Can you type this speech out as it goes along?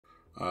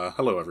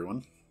Hello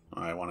everyone.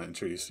 I want to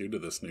introduce you to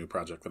this new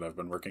project that I've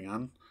been working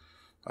on.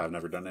 I've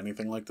never done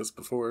anything like this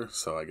before,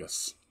 so I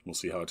guess we'll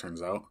see how it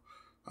turns out.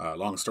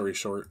 Long story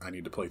short, I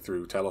need to play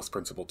through Talos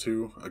Principle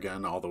 2,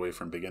 again, all the way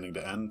from beginning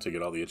to end to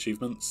get all the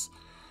achievements.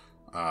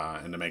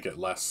 And to make it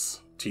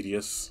less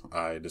tedious,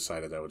 I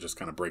decided I would just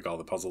kind of break all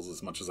the puzzles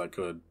as much as I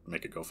could,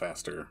 make it go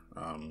faster,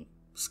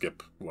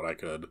 skip what I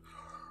could.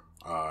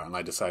 And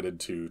I decided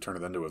to turn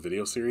it into a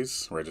video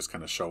series where I just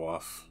kind of show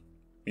off,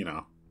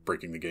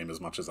 breaking the game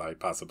as much as I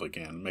possibly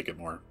can, make it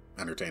more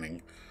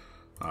entertaining.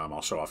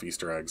 I'll show off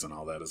Easter eggs and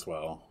all that as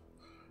well.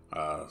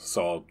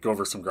 So I'll go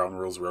over some ground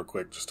rules real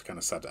quick just to kind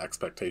of set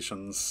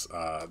expectations.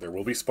 There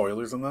will be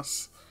spoilers in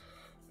this,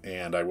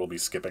 and I will be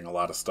skipping a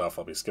lot of stuff.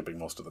 I'll be skipping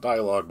most of the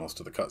dialogue, most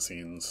of the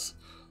cutscenes.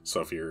 So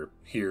if you're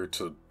here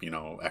to,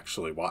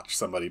 actually watch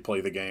somebody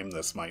play the game,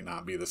 this might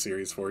not be the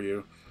series for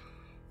you.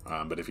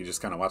 But if you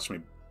just kind of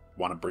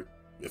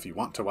if you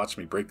want to watch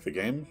me break the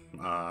game,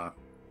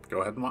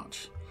 go ahead and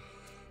watch.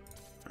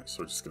 Alright, so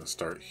we're just going to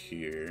start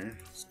here.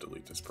 Let's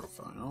delete this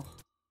profile.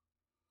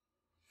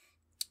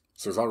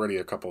 So there's already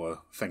a couple of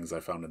things I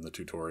found in the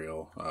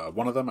tutorial.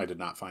 One of them I did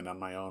not find on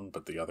my own,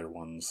 but the other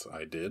ones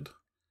I did.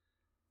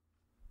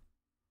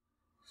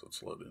 So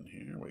let's load in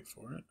here, wait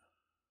for it.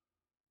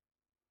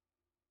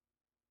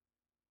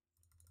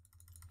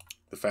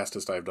 The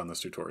fastest I've done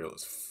this tutorial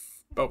is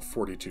about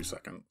 42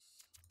 seconds.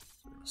 So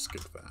we're going to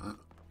skip that.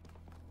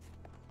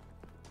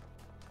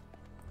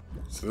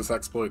 So this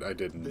exploit I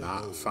did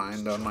not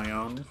find on my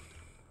own.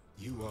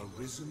 You are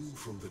risen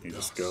from the You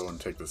just go and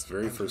take this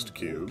very first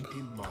cube.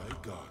 in my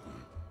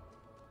garden.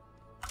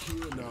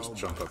 Just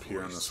jump up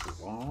here on this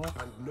wall.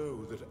 And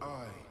know that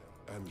I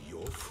am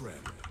your friend.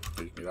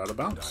 You can get out of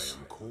bounds.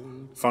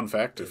 Fun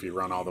fact, if you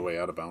run all the way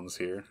out of bounds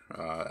here,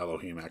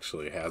 Elohim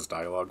actually has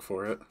dialogue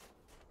for it,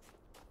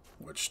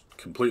 which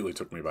completely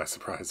took me by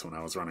surprise when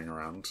I was running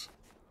around.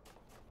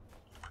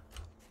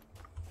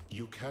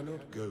 You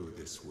cannot go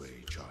this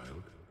way,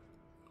 child.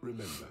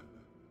 Remember,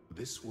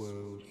 this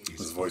world is...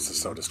 His voice is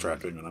so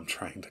distracting when I'm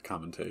trying to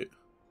commentate.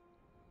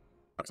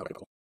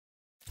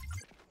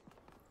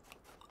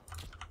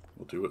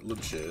 We'll do it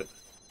legit.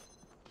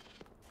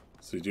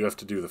 So you do have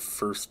to do the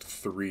first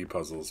 3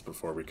 puzzles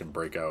before we can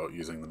break out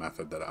using the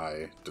method that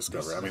I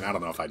discovered. I mean, I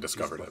don't know if I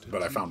discovered it,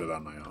 but I found it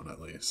on my own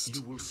at least.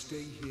 You will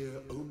stay here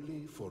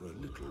only for a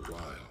little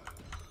while.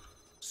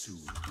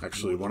 Soon,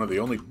 actually, one of the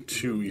only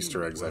 2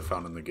 Easter eggs I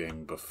found in the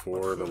game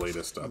before the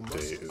latest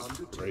update is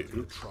right...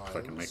 Oops, if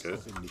I can make it.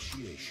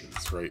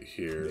 It's right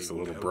here. It's a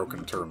little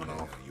broken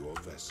terminal.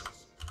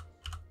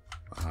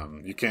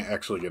 You can't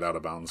actually get out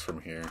of bounds from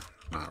here.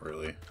 Not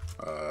really.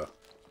 Well,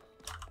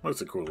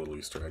 it's a cool little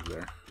Easter egg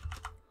there.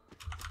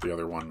 The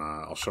other one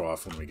I'll show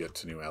off when we get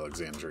to New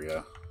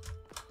Alexandria.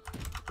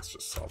 Let's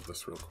just solve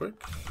this real quick.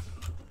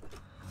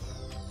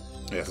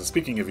 Yeah, so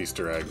speaking of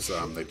Easter eggs,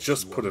 they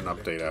just put an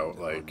update out,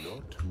 like,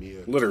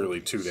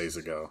 literally 2 days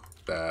ago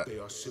that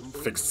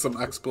fixed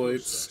some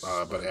exploits,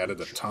 but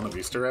added a ton of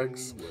Easter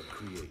eggs.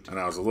 And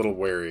I was a little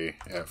wary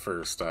at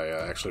first. I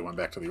actually went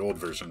back to the old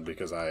version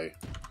because I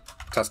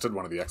tested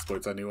one of the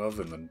exploits I knew of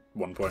in the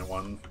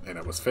 1.1, and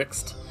it was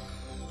fixed.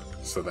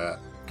 So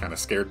that kind of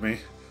scared me.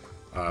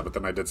 But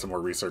then I did some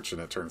more research,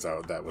 and it turns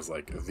out that was,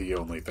 like, the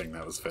only thing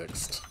that was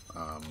fixed.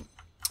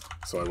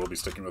 So I will be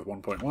sticking with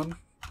 1.1.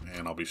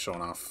 And I'll be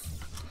showing off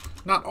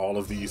not all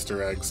of the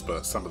Easter eggs,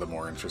 but some of the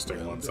more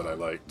interesting ones that I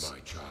liked.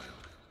 Right,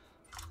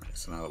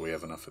 so now that we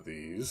have enough of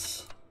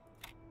these,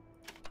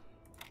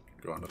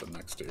 go on to the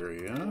next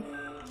area.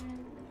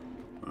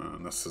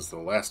 And this is the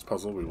last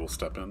puzzle we will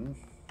step in.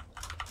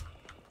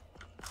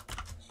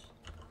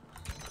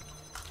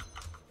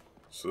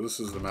 So this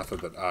is the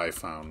method that I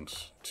found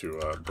to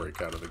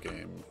break out of the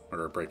game,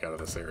 or break out of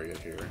this area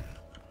here.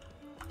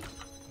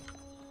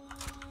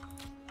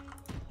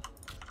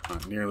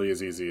 Not nearly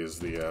as easy as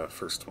the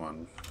first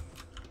one.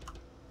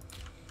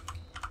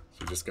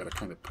 So you just gotta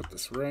kind of put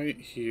this right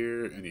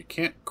here, and you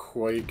can't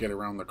quite get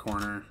around the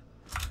corner.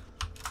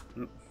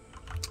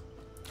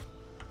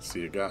 So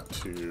you got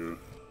to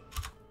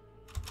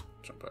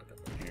jump back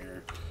up in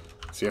here.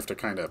 So you have to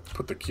kind of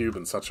put the cube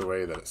in such a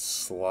way that it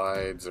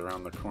slides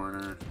around the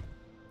corner.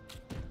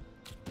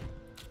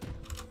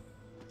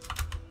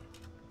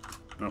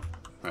 Nope,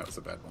 that was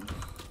a bad one.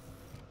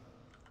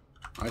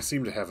 I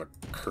seem to have a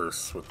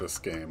curse with this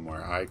game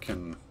where I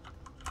can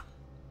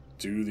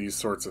do these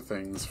sorts of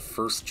things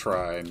first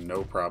try,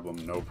 no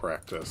problem, no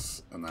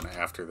practice, and then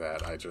after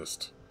that I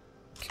just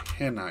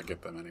cannot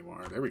get them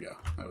anymore. There we go.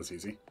 That was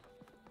easy.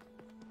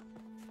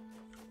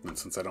 And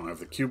since I don't have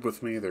the cube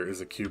with me, there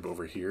is a cube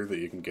over here that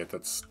you can get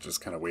that's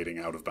just kind of waiting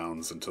out of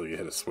bounds until you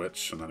hit a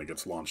switch, and then it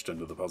gets launched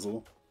into the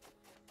puzzle.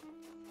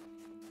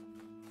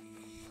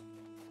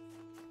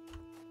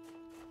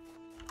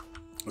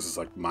 This is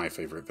like my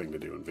favorite thing to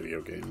do in video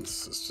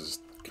games, is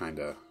just kind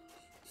of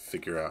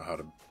figure out how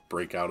to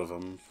break out of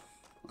them.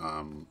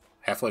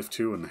 Half-Life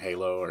 2 and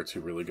Halo are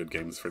 2 really good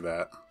games for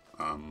that.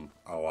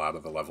 A lot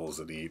of the levels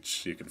in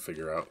each, you can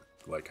figure out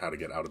like how to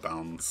get out of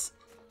bounds.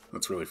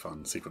 That's really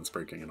fun, sequence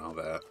breaking and all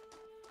that.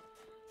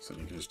 So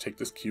you can just take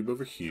this cube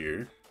over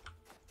here.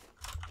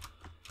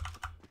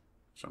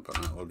 Jump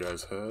on that little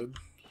guy's head.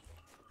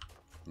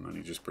 And then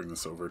you just bring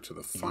this over to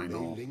the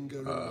final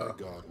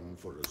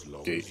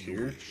gate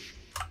here.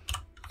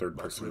 Third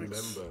person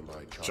makes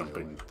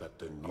jumping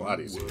a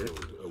lot easier.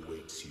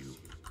 Awaits you,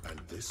 and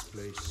this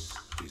place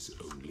is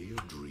only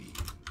a dream.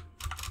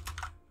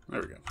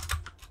 There we go.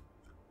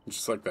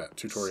 Just like that,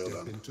 tutorial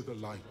done. Step into the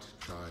light,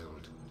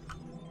 child.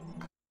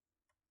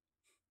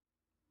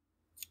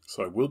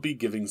 So I will be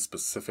giving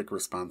specific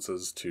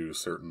responses to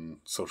certain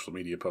social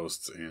media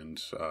posts and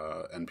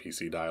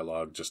NPC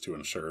dialogue just to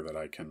ensure that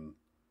I can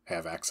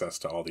have access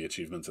to all the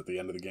achievements at the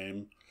end of the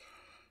game.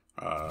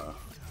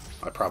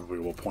 I probably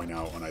will point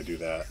out when I do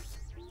that,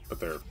 but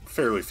they're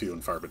fairly few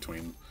and far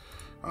between.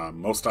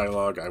 Most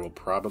dialogue I will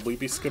probably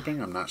be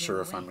skipping. I'm not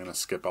sure if I'm going to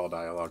skip all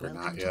dialogue or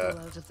not yet.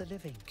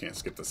 Can't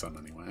skip this one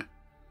anyway.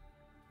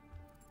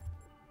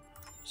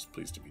 Just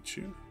pleased to meet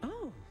you.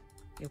 Oh,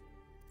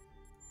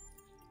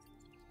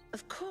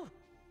 of course.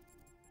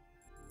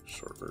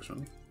 Short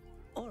version.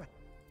 All right.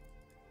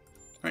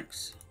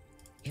 Thanks.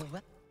 You're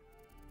well.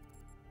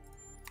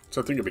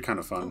 So I think it'd be kind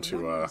of fun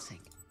to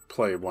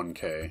play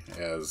 1K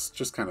as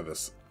just kind of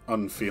this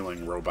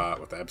unfeeling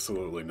robot with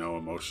absolutely no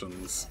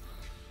emotions.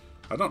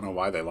 I don't know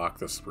why they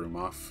locked this room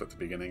off at the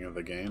beginning of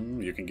the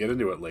game. You can get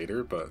into it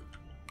later, but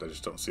I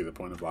just don't see the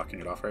point of locking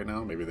it off right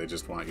now. Maybe they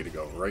just want you to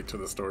go right to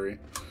the story.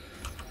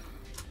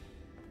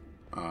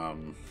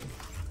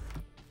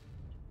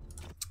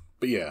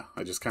 But yeah,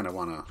 I just kind of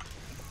want to,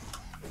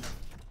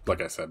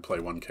 like I said, play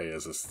 1K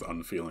as this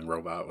unfeeling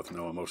robot with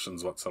no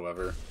emotions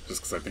whatsoever.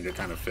 Just because I think it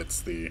kind of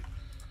fits the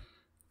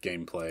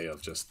gameplay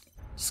of just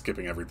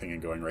skipping everything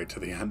and going right to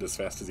the end as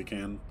fast as you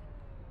can.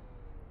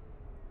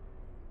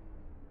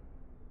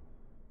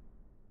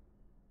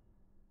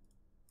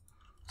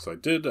 So I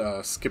did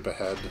skip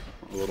ahead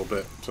a little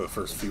bit to the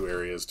first few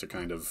areas to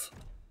kind of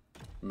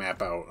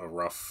map out a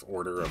rough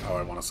order of how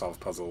I want to solve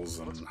puzzles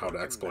and how to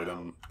exploit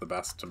them the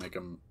best to make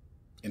them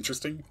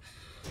interesting.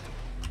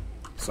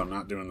 So I'm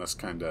not doing this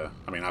kind of...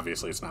 I mean,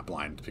 obviously it's not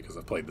blind because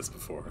I've played this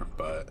before,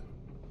 but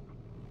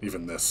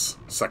even this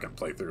second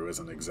playthrough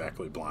isn't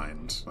exactly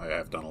blind. I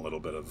have done a little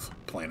bit of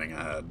planning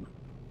ahead.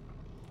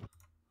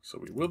 So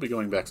we will be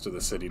going back to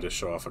the city to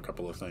show off a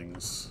couple of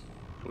things.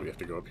 But we have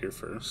to go up here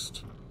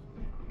first.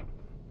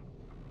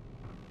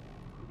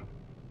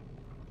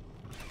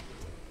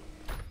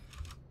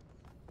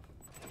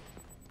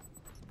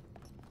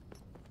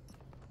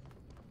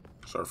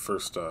 So our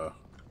first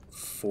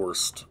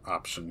forced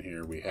option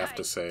here, we have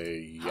to say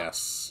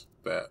yes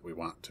that we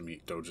want to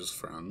meet Doja's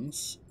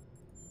friends.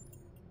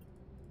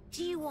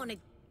 Do you want to...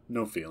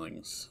 No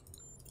feelings.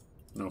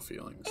 No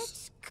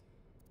feelings.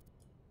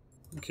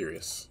 I'm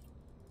curious.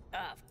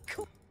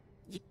 Cool.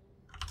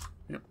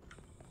 Yep.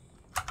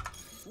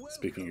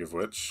 Speaking of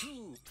which,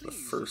 the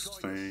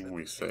first thing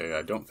we say,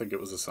 I don't think it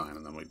was a sign,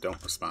 and then we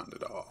don't respond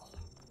at all.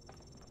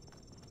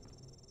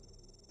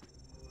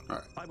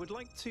 Alright. I would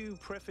like to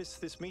preface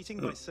this meeting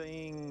by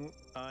saying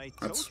I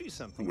That's told you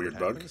something a weird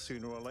would happen bug.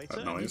 sooner or later.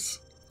 That noise.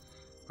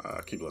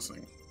 Keep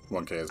listening.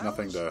 1K has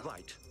nothing to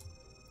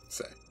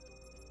say.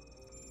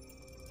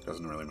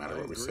 Doesn't really matter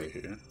what we say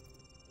here.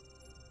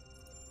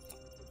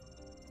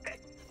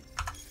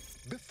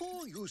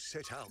 Before you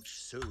set out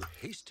so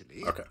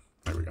hastily, Okay,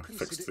 there we go.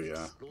 Fixed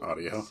the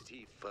audio.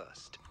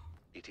 First.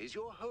 It is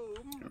your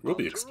home. We'll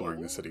be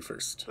exploring the city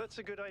first. That's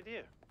a good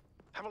idea.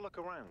 Have a look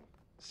around.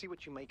 See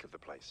what you make of the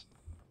place.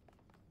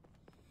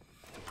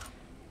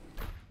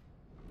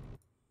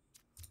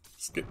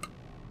 Skip.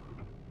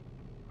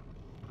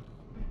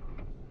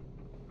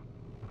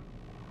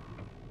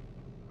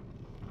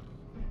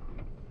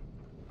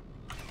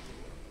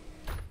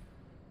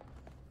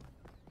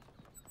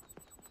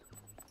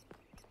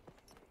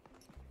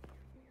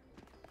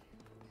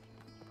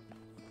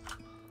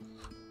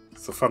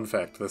 So fun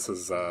fact, this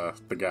is the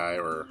guy,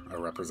 or a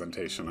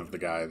representation of the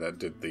guy that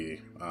did the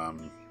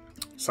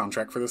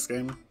soundtrack for this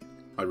game.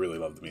 I really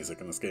love the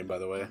music in this game, by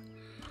the way.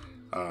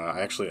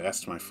 I actually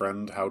asked my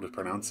friend how to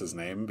pronounce his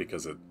name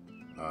because it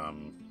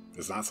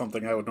is not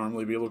something I would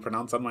normally be able to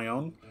pronounce on my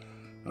own.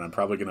 And I'm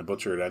probably going to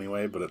butcher it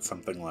anyway, but it's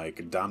something like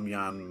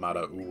Damyan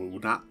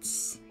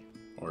Maraunats,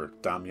 or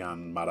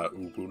Damyan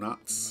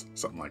Maraunats,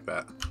 something like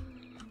that.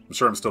 I'm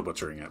sure I'm still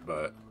butchering it,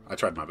 but I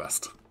tried my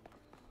best.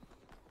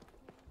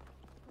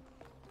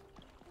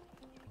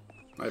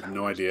 I have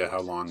no idea how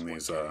long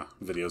these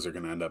videos are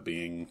going to end up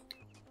being.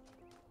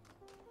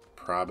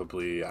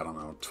 Probably, I don't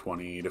know,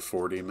 20 to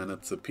 40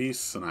 minutes a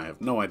piece, and I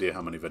have no idea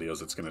how many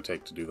videos it's going to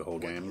take to do the whole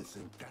game.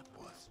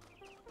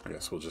 I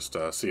guess we'll just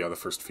see how the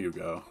first few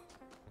go.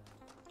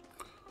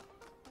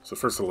 So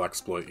first little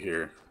exploit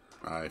here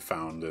I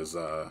found is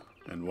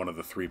in one of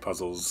the 3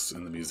 puzzles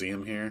in the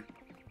museum here.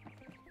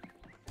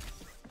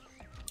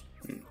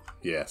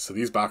 Yeah, so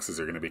these boxes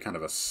are going to be kind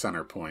of a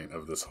center point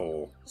of this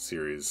whole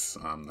series.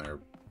 They're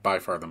by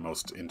far the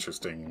most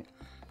interesting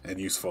and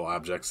useful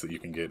objects that you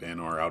can get in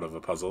or out of a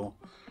puzzle.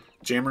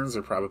 Jammers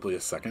are probably a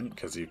second,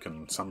 because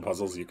some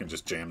puzzles you can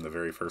just jam the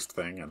very first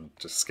thing and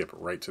just skip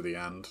right to the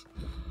end.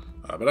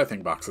 But I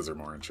think boxes are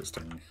more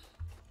interesting.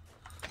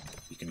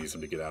 You can use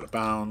them to get out of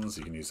bounds,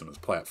 you can use them as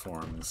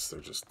platforms, they're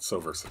just so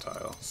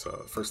versatile. So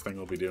the first thing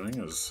we'll be doing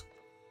is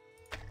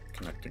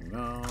connecting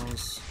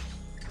those.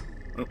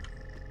 Oh,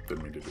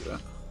 didn't mean to do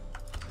that.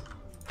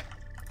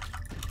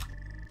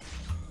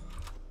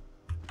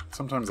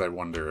 Sometimes I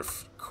wonder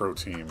if Crow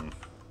Team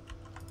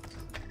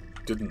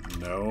didn't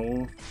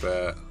know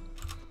that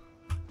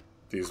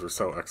these were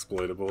so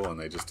exploitable and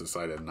they just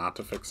decided not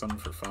to fix them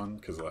for fun,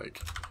 because,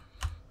 like,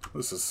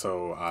 this is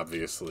so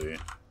obviously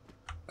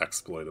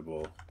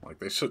exploitable. Like,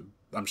 they should...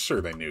 I'm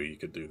sure they knew you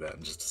could do that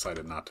and just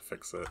decided not to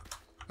fix it.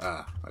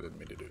 Ah, I didn't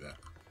mean to do that.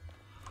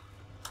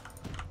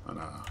 And,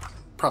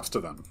 props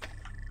to them.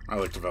 I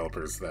like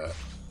developers that,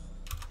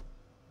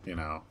 you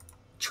know,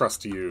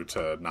 trust you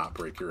to not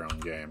break your own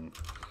game.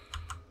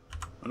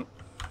 Oh.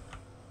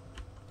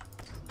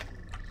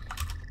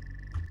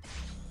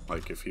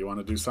 Like, if you want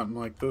to do something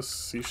like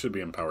this, you should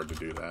be empowered to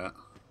do that.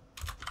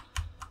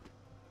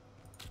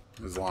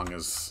 As long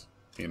as,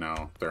 you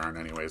know, there aren't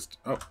any ways to...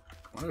 Oh,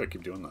 why do I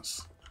keep doing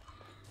this?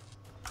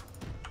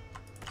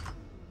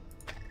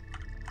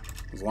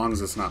 As long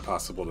as it's not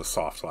possible to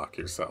soft lock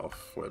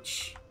yourself,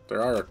 which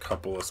there are a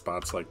couple of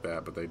spots like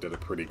that, but they did a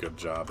pretty good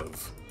job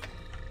of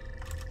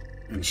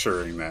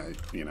ensuring that,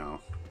 you know,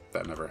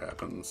 that never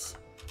happens.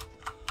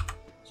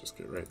 Just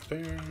get right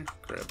there,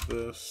 grab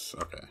this,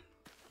 okay.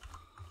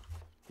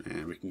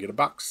 And we can get a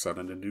box set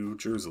into New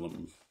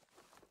Jerusalem.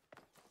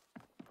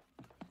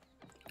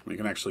 We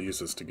can actually use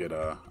this to get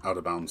out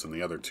of bounds in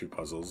the other two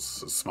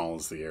puzzles, as small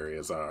as the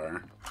areas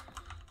are.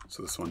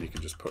 So this one you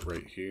can just put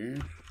right here.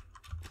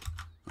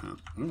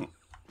 Oh.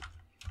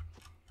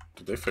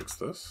 Did they fix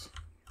this?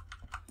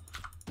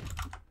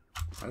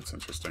 That's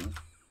interesting.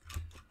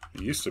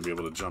 You used to be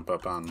able to jump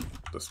up on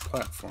this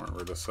platform,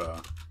 or this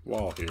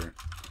wall here.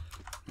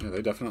 Yeah,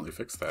 they definitely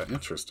fixed that.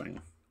 Interesting.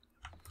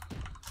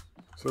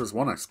 So there's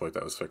one exploit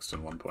that was fixed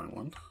in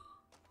 1.1.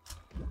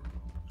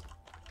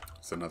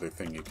 It's another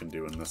thing you can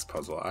do in this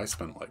puzzle. I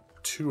spent like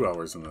 2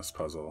 hours in this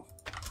puzzle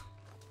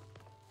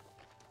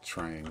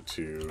trying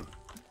to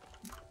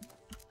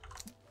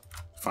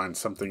find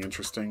something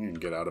interesting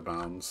and get out of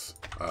bounds.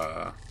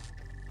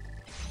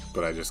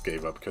 But I just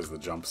gave up because the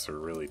jumps are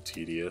really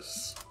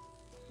tedious.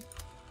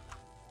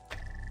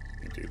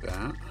 You do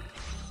that.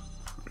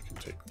 We can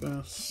take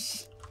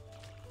this.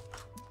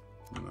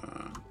 And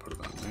put it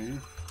on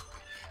there.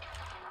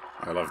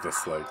 I love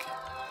this, like,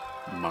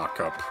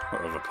 mock-up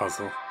of a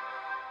puzzle.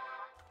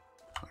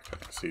 Okay,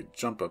 so you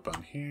jump up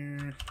on here,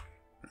 and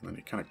then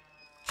you kind of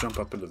jump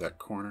up into that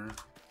corner.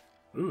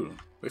 Ooh,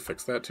 they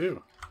fixed that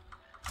too.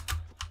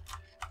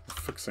 They're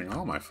fixing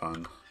all my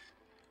fun.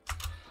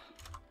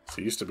 So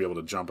you used to be able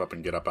to jump up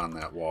and get up on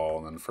that wall,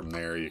 and then from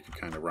there you could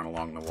kind of run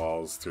along the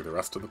walls through the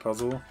rest of the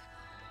puzzle.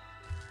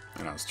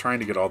 And I was trying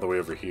to get all the way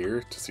over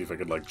here to see if I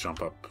could, like,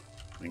 jump up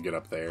and get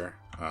up there,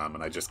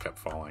 and I just kept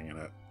falling, and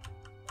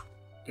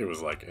it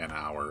was like an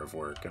hour of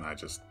work, and I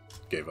just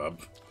gave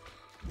up.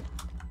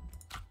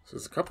 So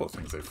there's a couple of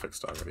things they've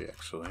fixed already,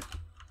 actually.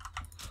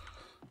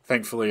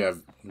 Thankfully,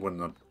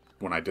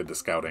 when I did the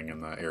scouting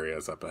in the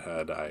areas up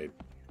ahead, I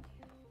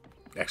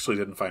actually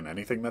didn't find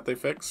anything that they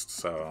fixed,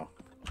 so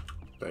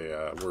they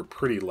were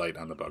pretty light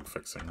on the bug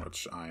fixing,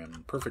 which I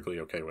am perfectly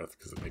okay with,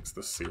 because it makes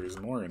this series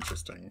more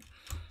interesting.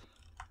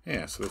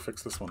 Yeah, so they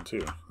fixed this one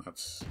too.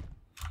 That's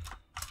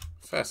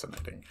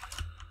fascinating.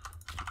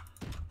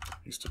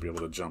 Used to be able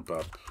to jump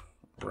up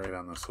right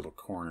on this little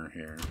corner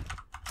here.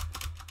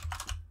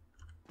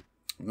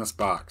 And this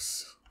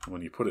box,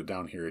 when you put it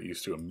down here, it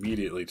used to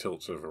immediately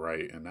tilt to the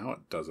right, and now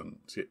it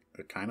doesn't. See,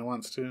 it kind of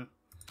wants to.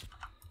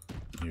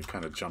 You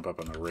kind of jump up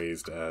on the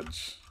raised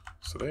edge.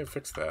 So they have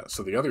fixed that.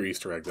 So the other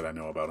Easter egg that I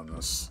know about in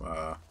this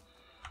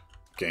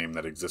game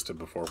that existed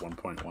before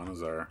 1.1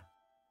 is our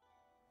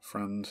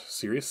friend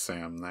Serious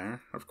Sam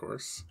there, of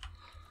course.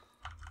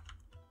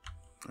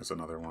 There's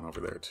another one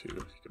over there too.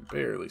 You can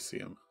barely see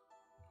him.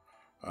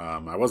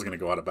 I was going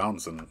to go out of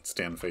bounds and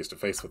stand face to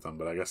face with them,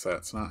 but I guess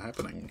that's not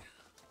happening.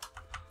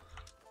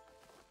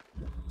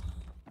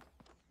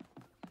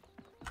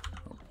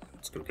 Oh,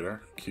 let's go get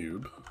our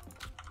cube.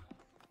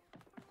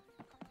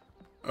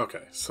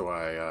 Okay, so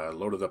I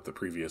loaded up the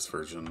previous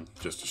version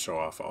just to show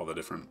off all the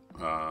different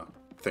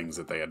things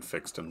that they had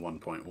fixed in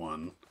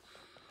 1.1.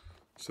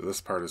 So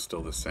this part is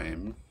still the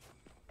same.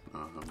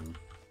 Let's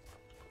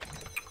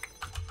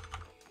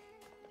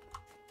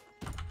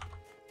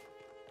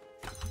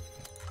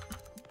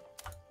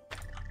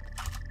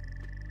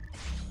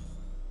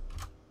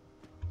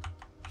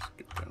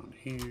get down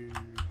here.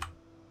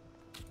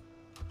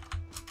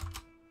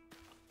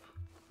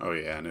 Oh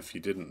yeah, and if you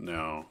didn't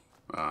know,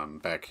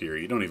 back here,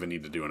 you don't even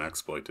need to do an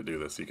exploit to do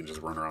this. You can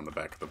just run around the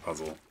back of the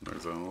puzzle.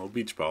 There's a little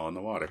beach ball in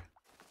the water.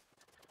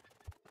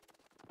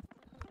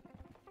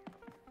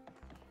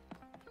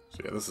 So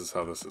yeah, this is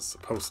how this is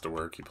supposed to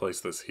work. You place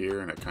this here,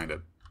 and it kind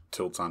of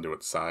tilts onto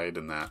its side,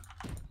 and that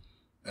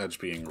edge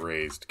being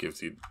raised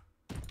gives you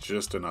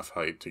just enough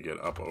height to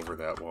get up over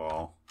that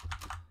wall.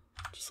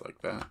 Just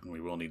like that. And we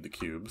will need the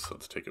cube, so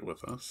let's take it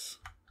with us.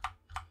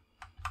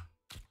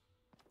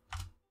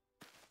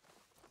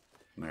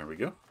 There we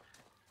go.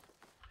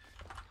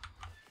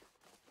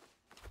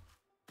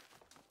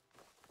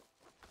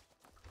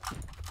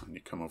 And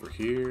you come over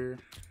here.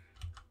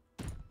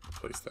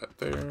 Place that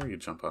there. You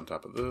jump on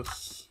top of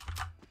this.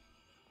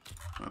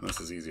 And this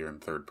is easier in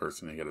third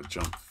person. You gotta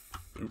jump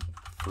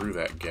through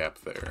that gap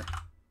there.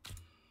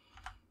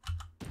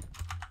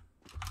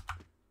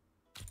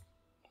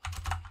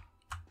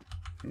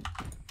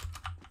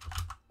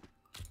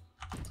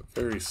 It's a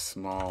very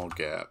small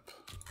gap.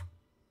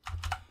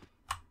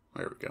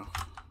 There we go.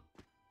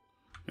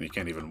 And you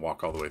can't even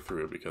walk all the way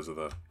through it because of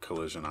the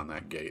collision on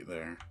that gate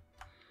there.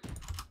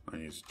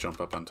 And you just jump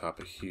up on top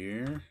of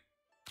here.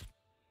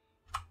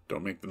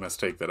 Don't make the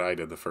mistake that I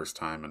did the first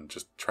time and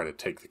just try to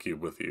take the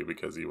cube with you,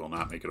 because you will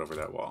not make it over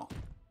that wall.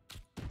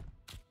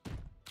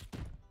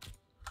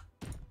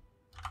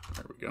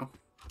 There we go.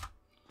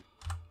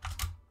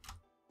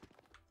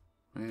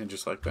 And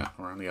just like that,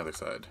 we're on the other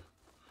side.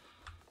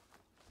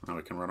 Now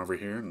we can run over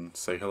here and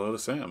say hello to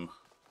Sam.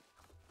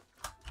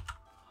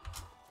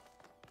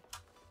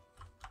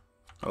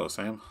 Hello,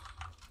 Sam.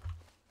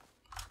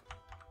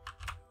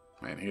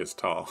 Man, he is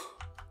tall.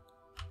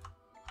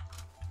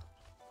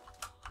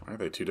 Why are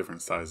they two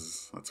different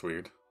sizes? That's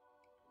weird.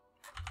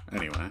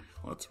 Anyway,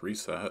 let's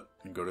reset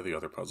and go to the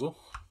other puzzle.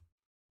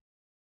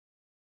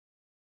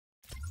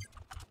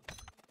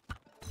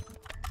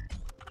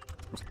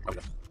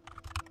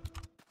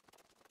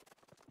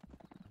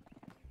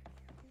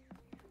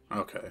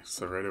 Okay,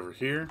 so right over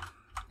here,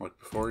 like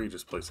before, you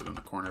just place it in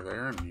the corner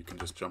there and you can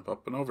just jump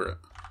up and over it.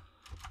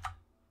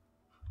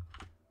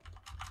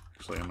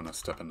 Actually, I'm going to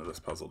step into this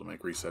puzzle to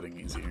make resetting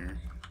easier.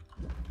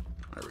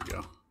 There we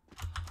go.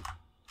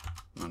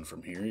 And then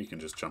from here, you can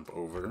just jump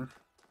over.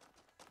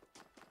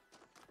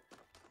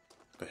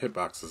 The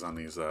hitboxes on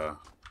these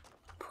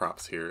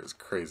props here is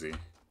crazy.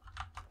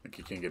 Like,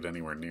 you can't get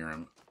anywhere near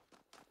them.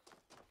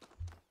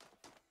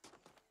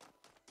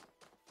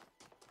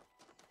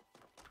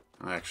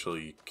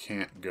 Actually, you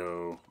can't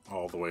go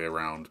all the way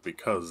around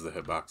because the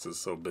hitbox is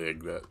so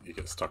big that you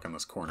get stuck in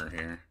this corner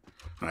here.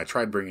 And I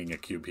tried bringing a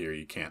cube here,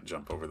 you can't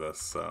jump over this,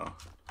 so...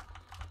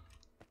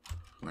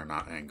 They're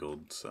not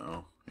angled,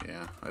 so...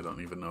 Yeah, I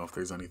don't even know if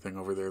there's anything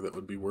over there that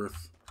would be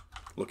worth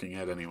looking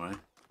at anyway.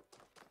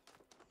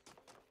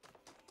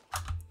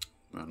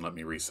 And let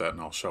me reset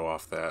and I'll show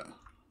off that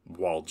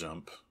wall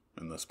jump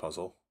in this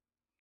puzzle.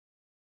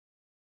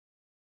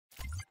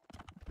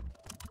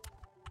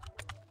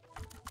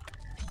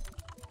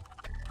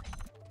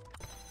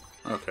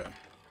 Okay.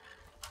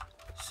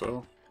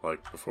 So,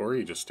 like before,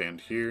 you just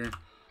stand here.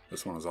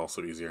 This one is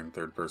also easier in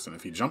third person.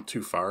 If you jump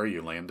too far,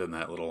 you land in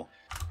that little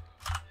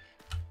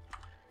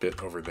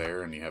bit over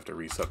there and you have to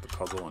reset the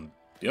puzzle, and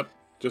yep,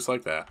 just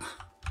like that.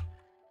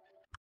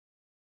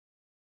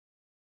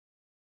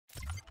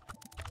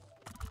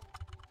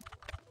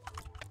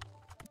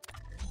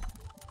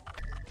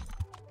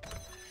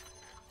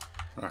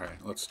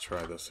 Alright, let's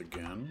try this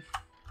again.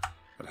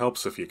 It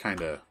helps if you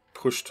kind of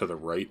push to the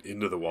right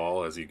into the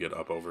wall as you get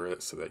up over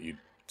it so that you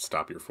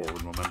stop your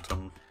forward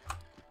momentum.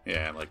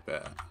 Yeah, like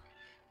that.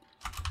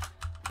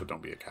 But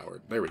don't be a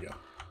coward. There we go.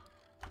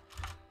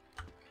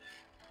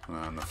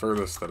 And the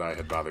furthest that I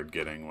had bothered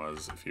getting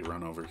was if you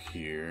run over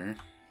here,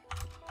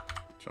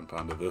 jump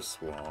onto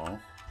this wall,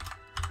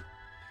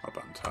 up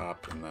on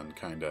top, and then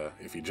kind of,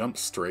 if you jump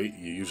straight,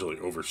 you usually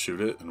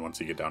overshoot it, and once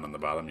you get down on the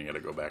bottom, you got to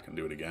go back and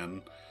do it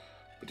again.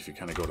 But if you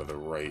kind of go to the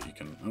right, you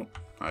can... Oh,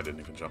 I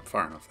didn't even jump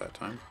far enough that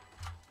time.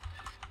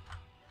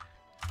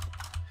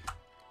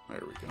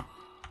 There we go.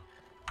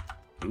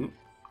 Ooh,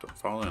 don't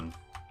fall in.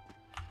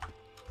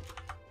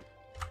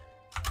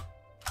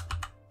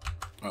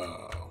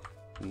 Oh,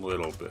 a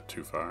little bit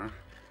too far.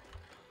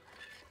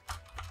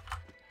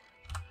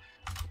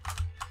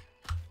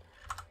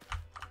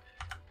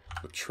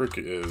 The trick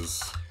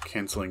is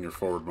canceling your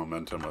forward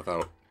momentum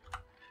without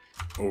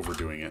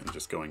overdoing it and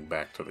just going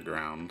back to the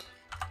ground.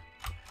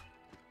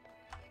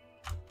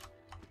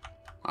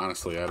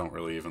 Honestly, I don't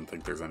really even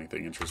think there's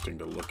anything interesting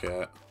to look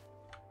at.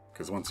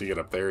 Because once you get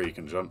up there, you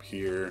can jump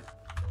here.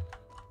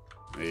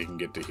 You can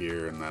get to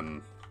here, and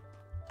then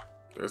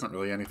there isn't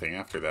really anything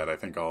after that. I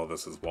think all of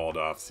this is walled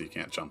off, so you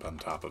can't jump on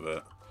top of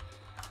it.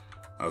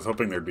 I was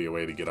hoping there'd be a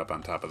way to get up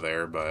on top of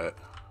there, but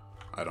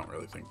I don't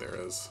really think there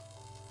is.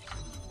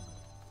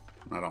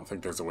 I don't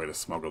think there's a way to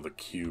smuggle the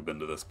cube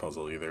into this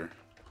puzzle either.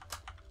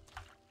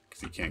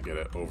 Because you can't get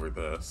it over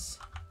this.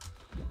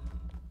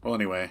 Well,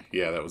 anyway,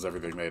 yeah, that was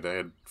everything they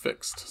had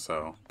fixed,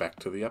 so back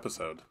to the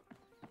episode.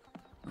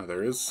 Now,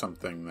 there is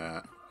something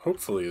that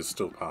hopefully is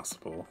still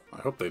possible. I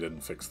hope they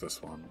didn't fix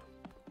this one.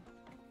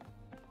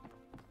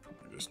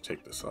 I just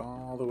take this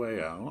all the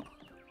way out.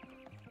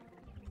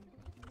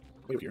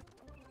 Wait here.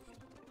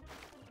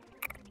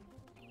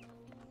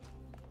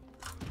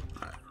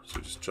 Alright,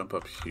 so just jump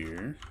up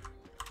here.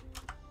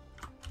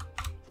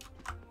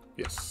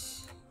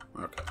 Yes.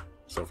 Okay.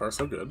 So far,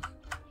 so good.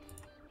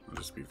 We'll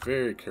just be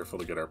very careful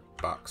to get our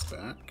box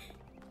back.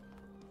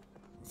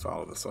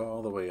 Follow this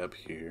all the way up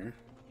here.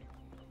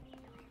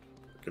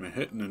 We're gonna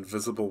hit an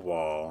invisible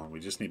wall, and we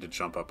just need to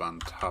jump up on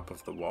top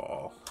of the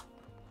wall.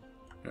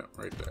 Yep,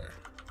 right there.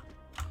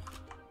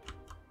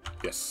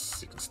 Yes,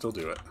 you can still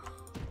do it.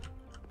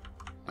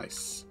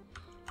 Nice.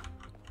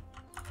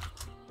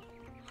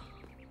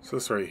 So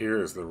this right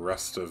here is the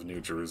rest of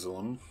New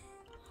Jerusalem.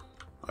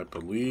 I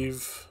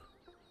believe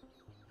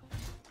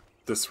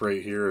this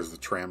right here is the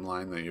tram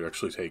line that you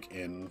actually take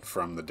in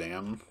from the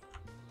dam.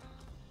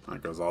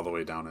 It goes all the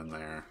way down in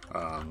there.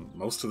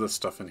 Most of this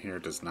stuff in here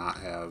does not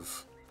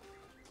have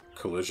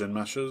collision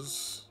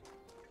meshes,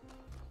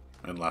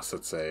 unless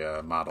it's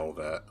a model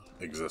that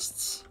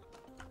exists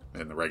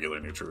in the regular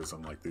New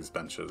Jerusalem, like these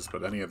benches.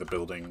 But any of the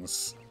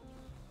buildings,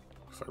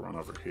 if I run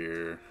over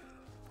here,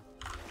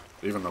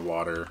 even the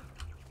water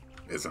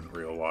isn't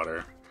real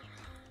water.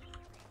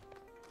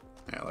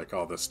 Yeah, like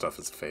all this stuff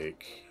is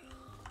fake.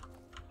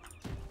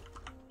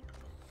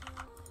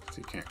 So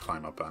you can't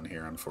climb up on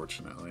here,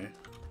 unfortunately.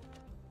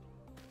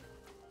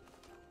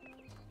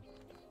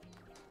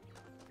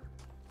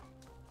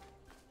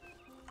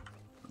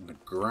 And the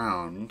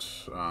ground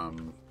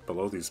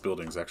below these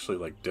buildings actually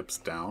like dips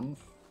down.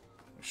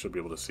 You should be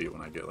able to see it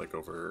when I get like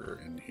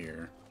over in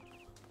here.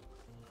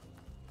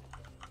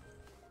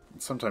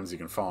 And sometimes you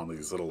can fall in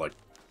these little like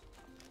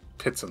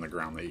pits in the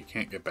ground that you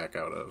can't get back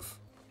out of.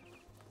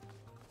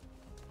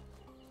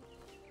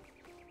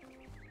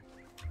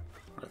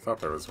 I thought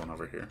there was one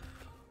over here.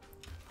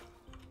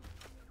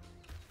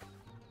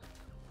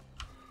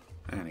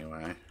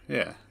 Anyway,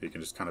 yeah, you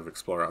can just kind of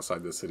explore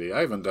outside the city.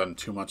 I haven't done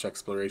too much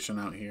exploration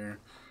out here.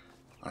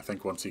 I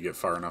think once you get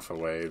far enough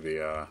away,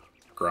 the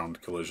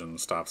ground collision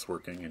stops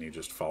working and you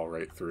just fall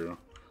right through.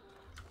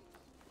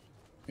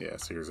 Yeah,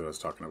 so here's what I was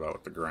talking about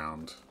with the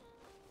ground.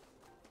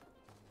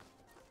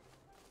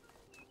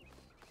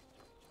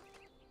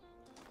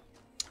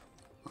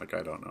 Like,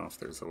 I don't know if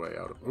there's a way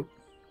out of... Oop.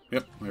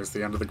 Yep, there's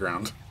the end of the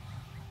ground.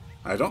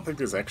 I don't think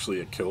there's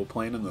actually a kill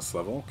plane in this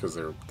level, because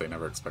they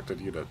never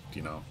expected you to,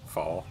 you know,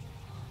 fall.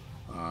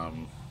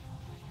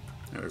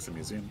 Yeah, there's a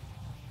museum.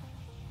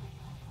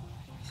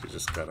 So you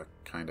just gotta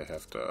kind of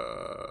have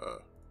to...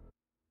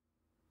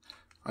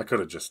 I could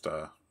have just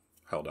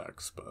held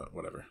X, but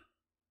whatever.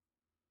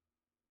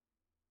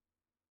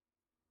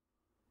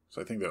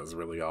 So I think that was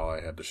really all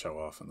I had to show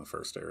off in the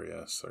first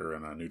area, or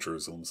in New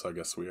Jerusalem, so I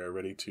guess we are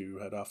ready to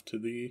head off to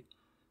the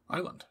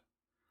island.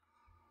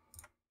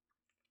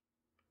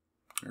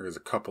 There is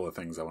a couple of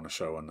things I want to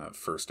show in that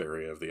first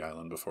area of the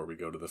island before we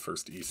go to the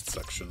first east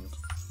section.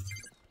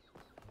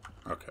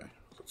 Okay,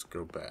 let's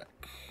go back.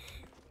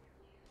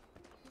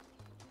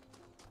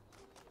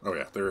 Oh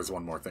yeah, there is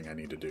one more thing I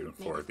need to do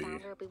for the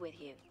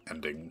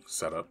ending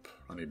setup.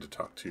 I need to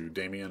talk to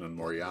Damien and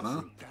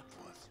Moriana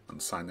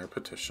and sign their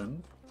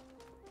petition.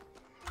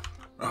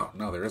 Oh,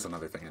 no, there is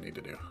another thing I need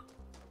to do.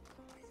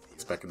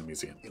 It's back in the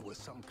museum. It was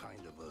some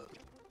kind of a...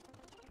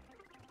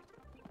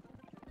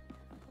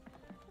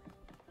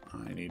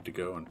 I need to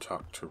go and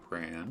talk to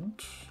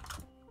Rand.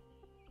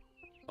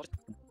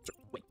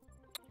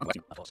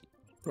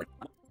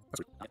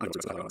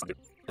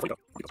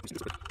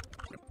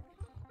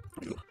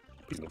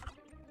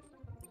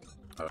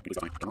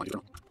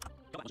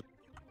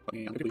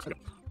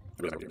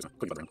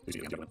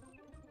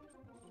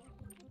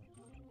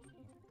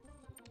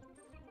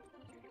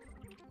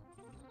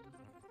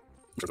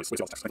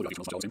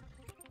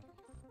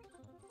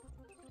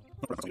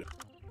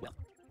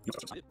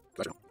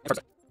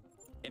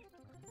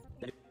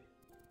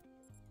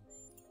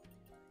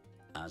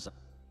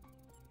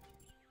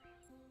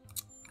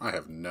 I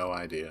have no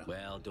idea.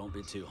 Well, don't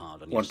be too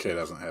hard on One yourself. kid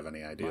doesn't have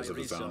any ideas of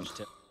his own.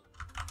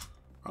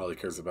 All he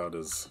cares about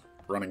is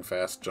running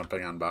fast,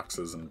 jumping on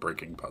boxes, and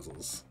breaking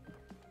puzzles.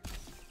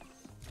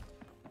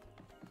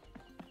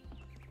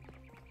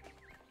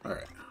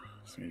 Alright,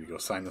 so we need to go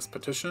sign this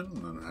petition,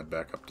 and then head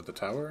back up to the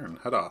tower and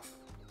head off.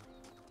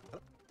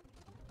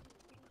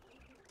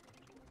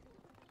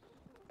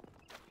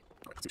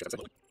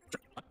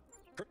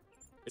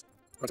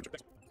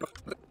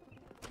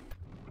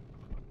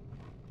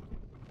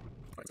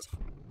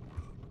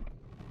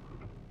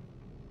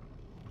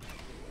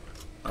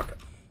 Okay.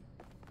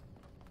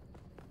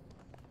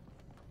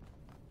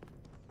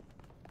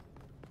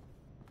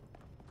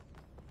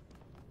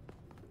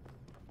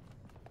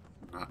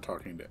 Not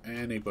talking to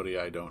anybody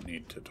I don't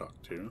need to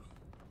talk to.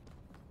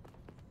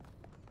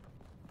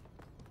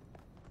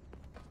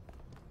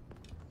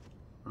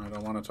 I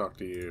don't want to talk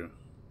to you.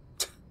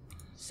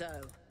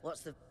 So,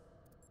 what's the...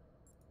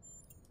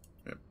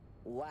 Yep.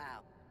 Wow.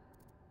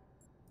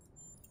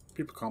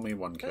 People call me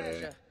 1K.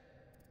 Pleasure.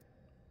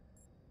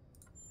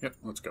 Yep,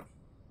 let's go.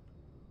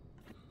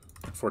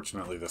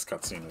 Unfortunately, this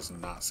cutscene is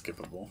not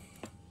skippable.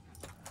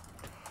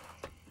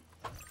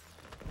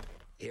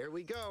 Here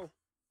we go.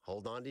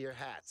 Hold on to your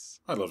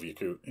hats. I love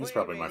Yakut. He's We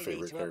probably my really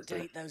need favorite character.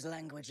 to update those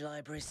language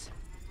libraries.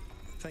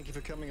 Thank you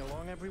for coming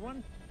along,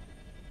 everyone.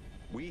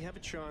 We have a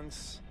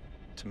chance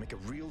to make a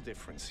real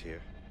difference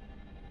here.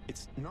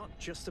 It's not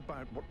just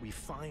about what we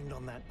find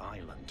on that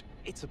island.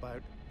 It's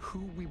about who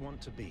we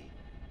want to be,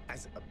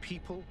 as a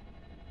people,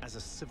 as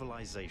a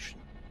civilization.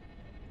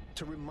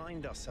 To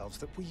remind ourselves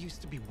that we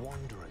used to be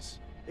wanderers,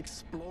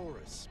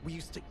 explorers. We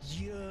used to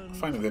yearn. I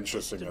find it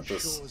interesting that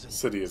this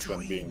city has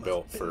been being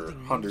built for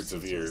hundreds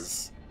of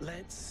years,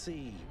 Let's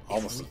see.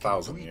 Almost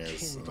 1,000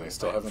 years, and they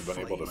still haven't been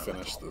able to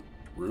finish the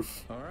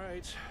roof. All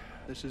right,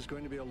 this is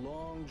going to be a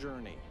long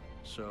journey,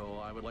 so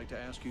I would like to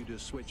ask you to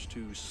switch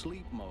to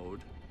sleep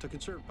mode to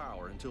conserve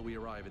power until we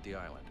arrive at the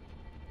island.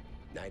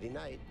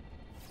 Nighty-night.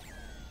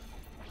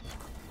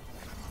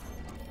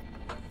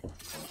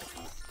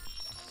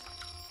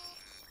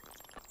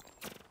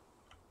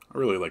 I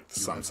really like the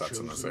You have sunsets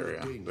in this chosen a area.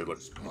 They look.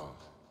 dangerous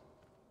path,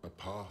 a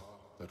path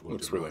that will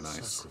Looks really demand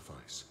nice.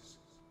 sacrifice.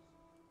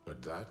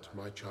 But that,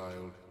 my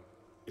child,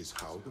 is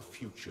how the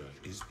future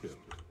is built.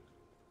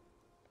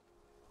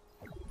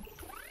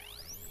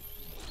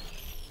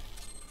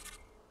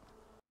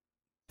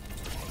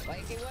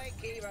 Wakey,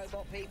 wakey,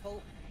 robot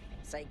people.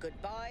 Say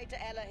goodbye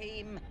to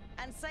Elohim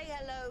and say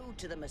hello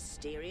to the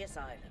mysterious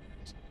island.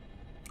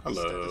 Status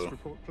Hello.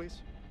 report,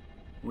 please.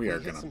 We are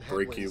hit gonna some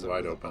break you headwinds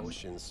wide over the open.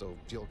 Ocean, so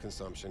fuel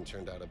consumption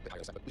turned out a bit. That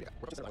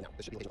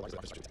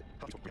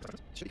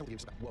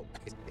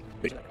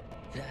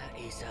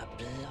is a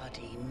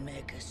bloody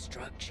mega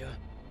structure.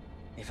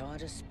 If I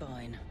had a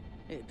spine,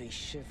 it'd be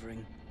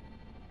shivering.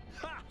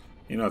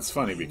 You know, it's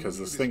funny because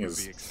this thing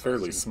is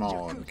fairly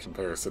small in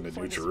comparison to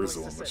New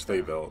Jerusalem, which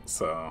they built,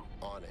 so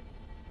On it.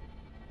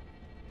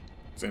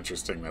 it's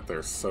interesting that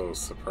they're so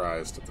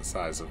surprised at the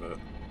size of it.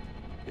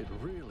 It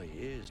really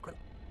is.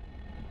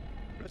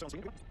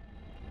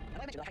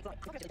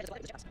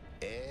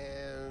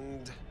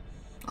 And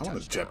I want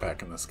a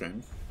jetpack in this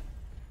game.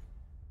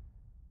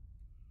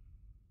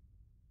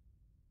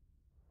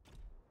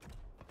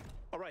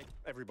 All right,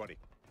 everybody.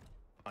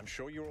 I'm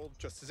sure you're all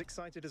just as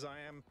excited as I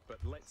am, but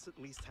let's at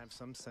least have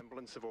some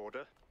semblance of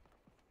order.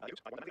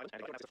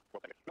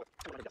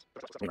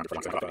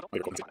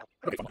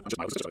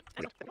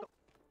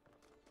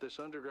 This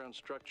underground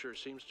structure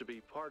seems to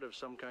be part of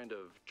some kind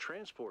of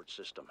transport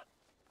system.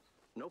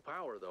 No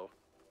power, though.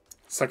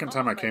 Second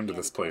time I came to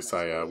this place,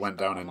 I went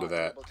down into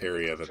that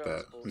area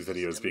that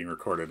video is being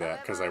recorded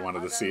at because I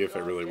wanted to see if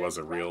it really was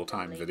a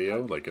real-time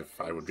video, like if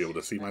I would be able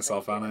to see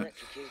myself on it.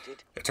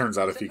 It turns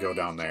out if you go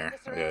down there,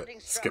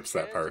 it skips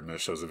that part and it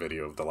shows a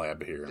video of the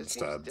lab here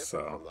instead,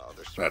 so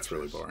that's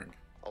really boring.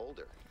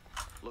 older.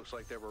 Looks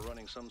like they were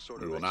running some sort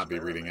We of will not be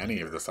reading experiment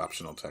any of here. this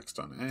optional text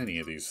on any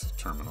of these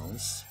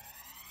terminals.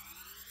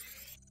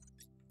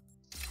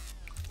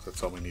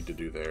 That's all we need to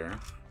do there.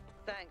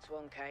 Thanks,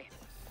 1K.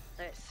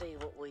 Let's see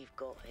what we've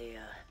got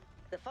here.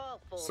 The file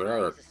So there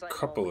are format is the same a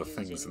couple one of we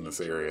things use in this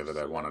New area that I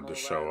Jerusalem, wanted to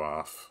show although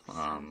off.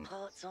 some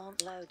parts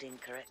aren't loading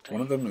correctly.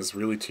 One of them is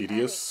really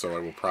tedious, so I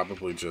will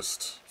probably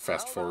just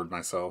fast forward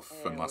myself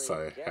Here unless we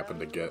I happen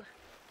to go. get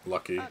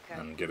lucky Okay.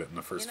 and get it in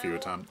the first You few know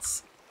what?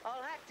 attempts.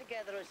 I'll hack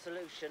together a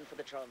solution for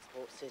the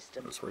transport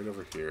system. It's right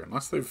over here.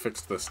 Unless they've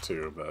fixed this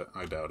too, but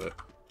I doubt it.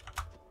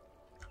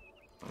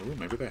 Oh,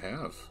 maybe they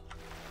have.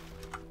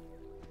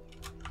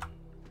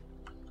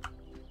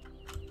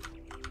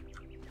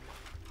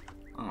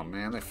 Oh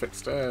man, they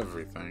fixed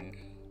everything.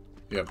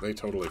 Yep, they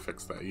totally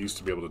fixed that. You used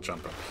to be able to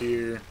jump up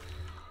here,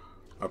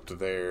 up to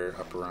there,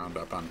 up around,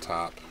 up on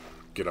top,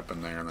 get up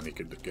in there, and then you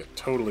could get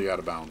totally out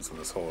of bounds in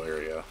this whole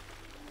area.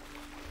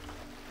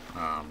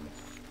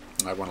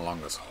 I went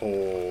along this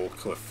whole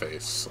cliff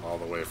face all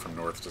the way from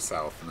north to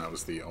south, and that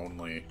was the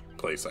only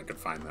place I could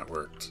find that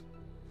worked.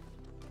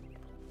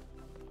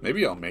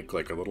 Maybe I'll make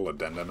like a little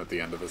addendum at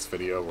the end of this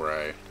video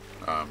where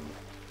I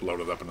load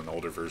it up in an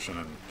older version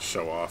and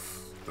show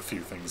off the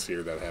few things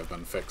here that have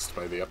been fixed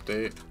by the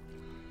update.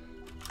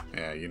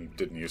 Yeah, you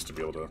didn't used to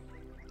be able to,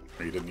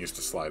 or you didn't used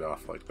to slide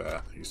off like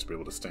that. You used to be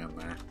able to stand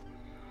there.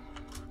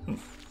 I'm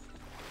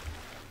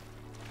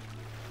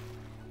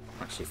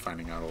actually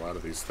finding out a lot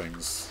of these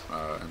things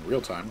in real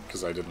time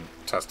because I didn't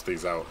test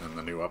these out in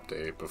the new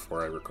update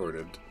before I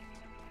recorded.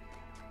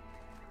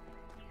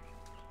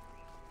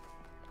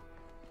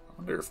 I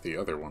wonder if the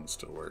other one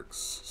still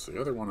works. So the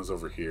other one is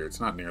over here.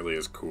 It's not nearly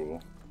as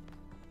cool.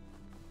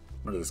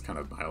 But it is kind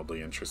of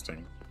mildly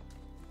interesting.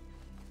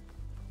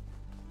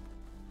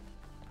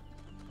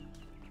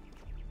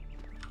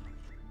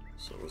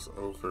 So it was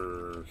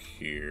over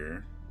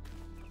here.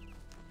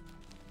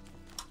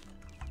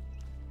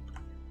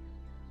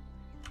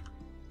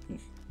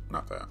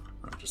 Not that.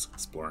 I'm just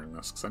exploring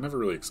this, because I never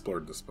really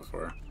explored this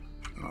before.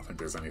 I don't think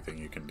there's anything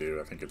you can do.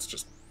 I think it's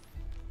just...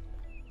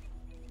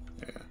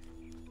 yeah.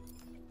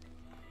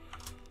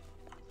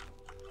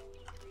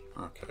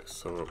 Okay,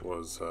 so it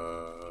was,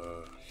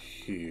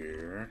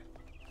 here.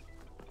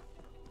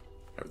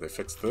 Have they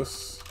fixed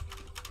this?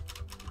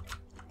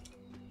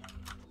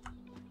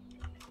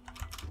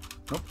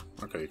 Nope.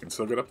 Okay, you can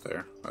still get up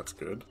there. That's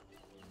good.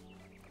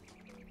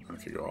 And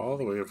if you go all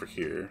the way over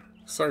here...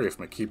 Sorry if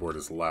my keyboard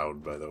is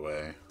loud, by the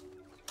way.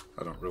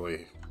 I don't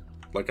really...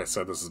 Like I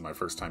said, this is my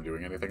first time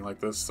doing anything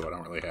like this, so I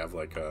don't really have,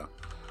 like, a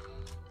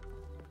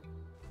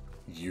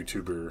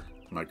YouTuber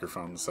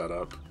microphone set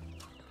up.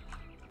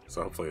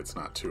 So hopefully it's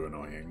not too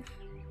annoying.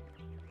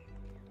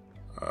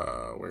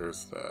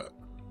 Where's that?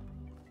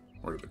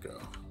 Where did it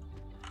go?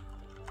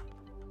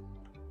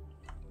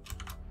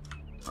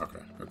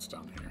 Okay, it's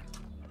down here.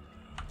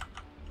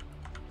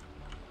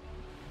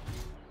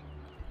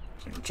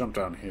 So you can jump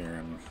down here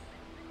and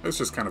It's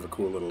just kind of a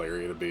cool little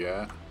area to be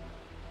at.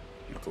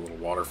 You got the little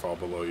waterfall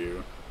below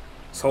you.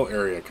 This whole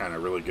area kind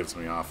of really gives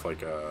me off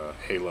like a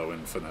Halo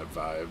Infinite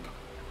vibe.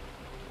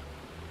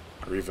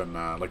 Or even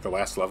like the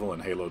last level in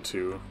Halo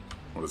 2.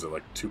 What is it,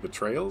 like 2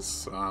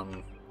 Betrayals?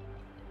 No,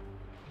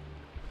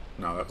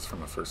 that was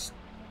from the first...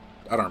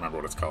 I don't remember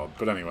what it's called.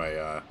 But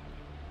anyway,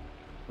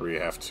 where you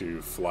have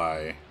to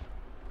fly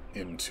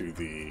into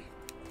the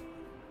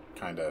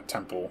kind of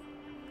temple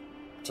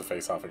to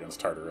face off against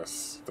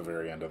Tartarus at the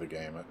very end of the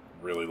game. It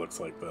really looks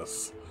like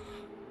this.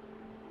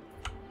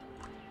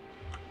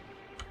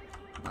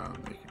 You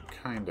can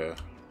kind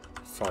of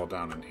fall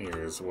down in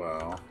here as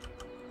well.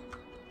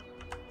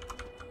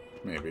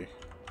 Maybe.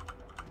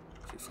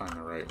 If you find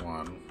the right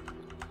one.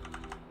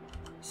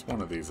 It's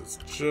one of these that's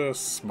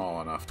just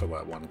small enough to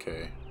let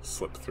 1K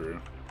slip through.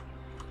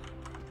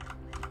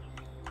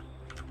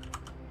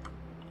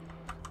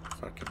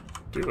 If I can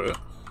do it.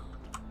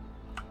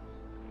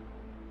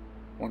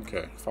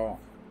 1K, fall.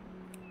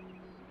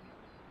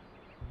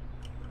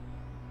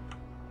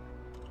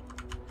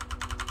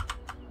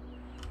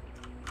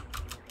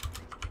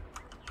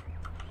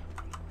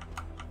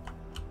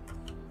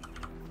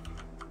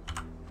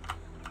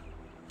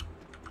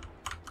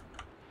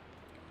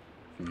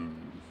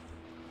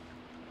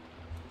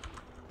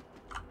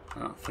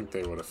 I don't think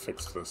they would have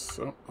fixed this.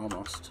 Oh,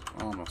 almost.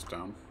 Almost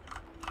down.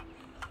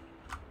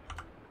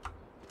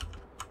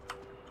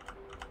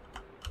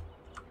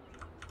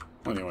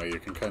 Anyway, you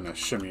can kind of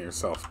shimmy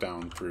yourself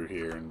down through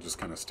here and just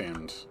kind of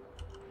stand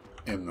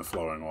in the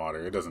flowing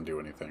water. It doesn't do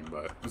anything,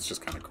 but it's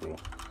just kind of cool.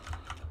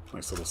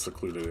 Nice little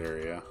secluded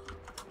area.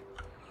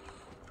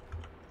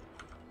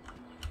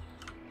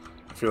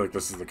 I feel like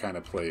this is the kind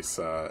of place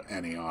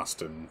Annie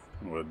Austin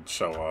would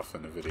show off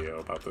in a video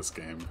about this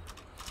game.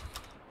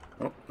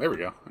 Oh, there we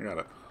go. I got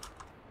it.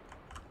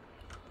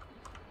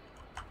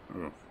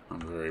 Ooh, I'm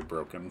very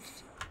broken.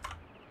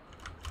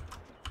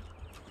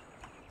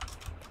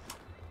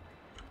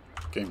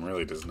 Game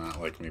really does not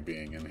like me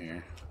being in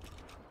here.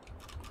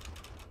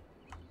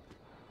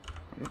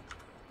 Ooh.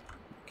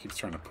 Keeps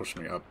trying to push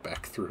me up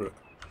back through it.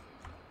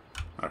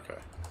 Okay,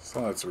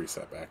 so let's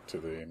reset back to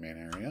the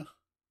main area.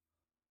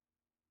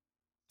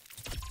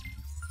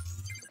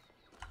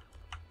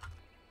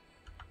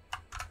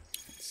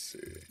 Let's see.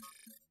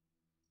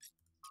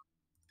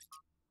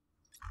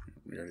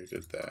 We already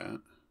did that.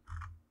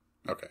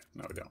 Okay,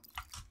 no we don't.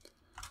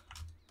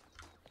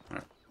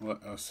 Alright,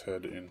 let us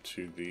head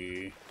into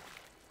the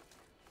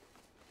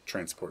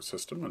transport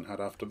system and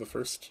head off to the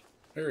first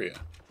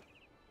area.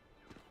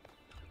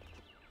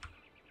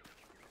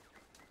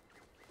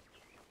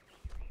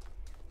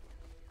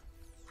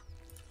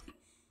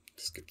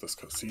 Skip this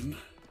cutscene.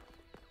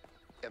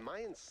 Am I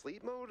in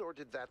sleep mode, or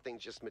did that thing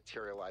just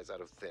materialize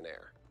out of thin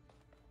air?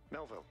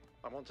 Melville,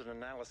 I want an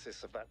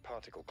analysis of that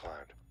particle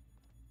cloud.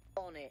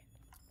 On it.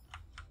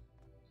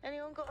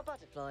 Anyone got a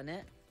butterfly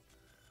net?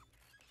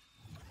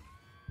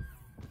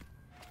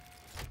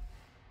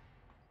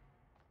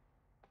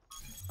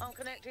 I'm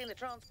connecting the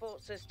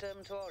transport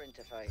system to our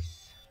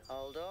interface.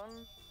 Hold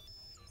on.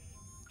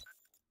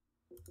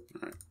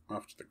 Alright,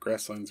 off to the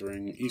Grasslands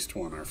Ring, East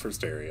 1, our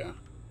first area.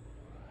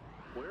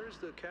 Where is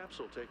the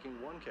capsule taking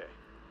 1K?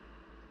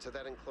 To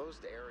that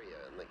enclosed area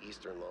in the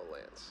eastern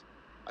lowlands.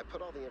 I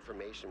put all the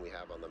information we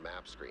have on the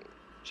map screen.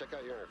 Check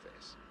out your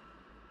interface.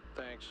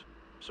 Thanks.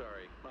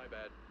 Sorry, my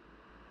bad.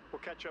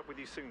 We'll catch up with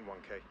you soon,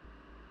 1K.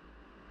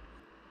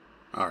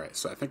 Alright,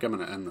 so I think I'm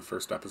going to end the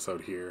first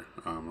episode here.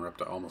 We're up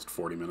to almost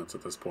 40 minutes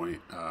at this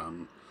point.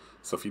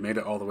 So if you made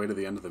it all the way to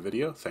the end of the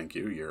video, thank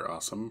you. You're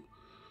awesome.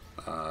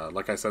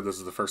 Like I said, this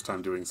is the first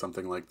time doing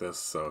something like this,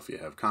 so if you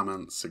have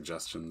comments,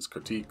 suggestions,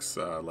 critiques,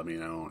 let me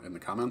know in the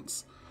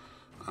comments.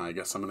 I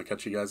guess I'm going to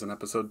catch you guys in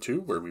episode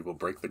 2, where we will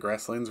break the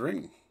Grasslands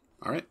Ring.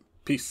 Alright,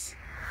 peace.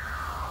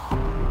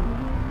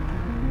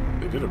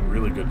 They did a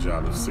really good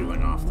job of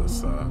sealing off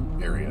this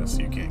area so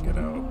you can't get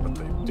out, but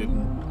they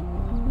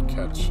didn't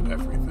catch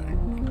everything.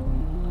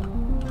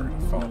 We're going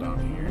to fall down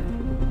here.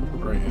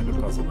 Right into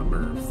puzzle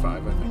number 5,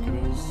 I think it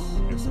is.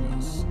 Yes, it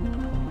is.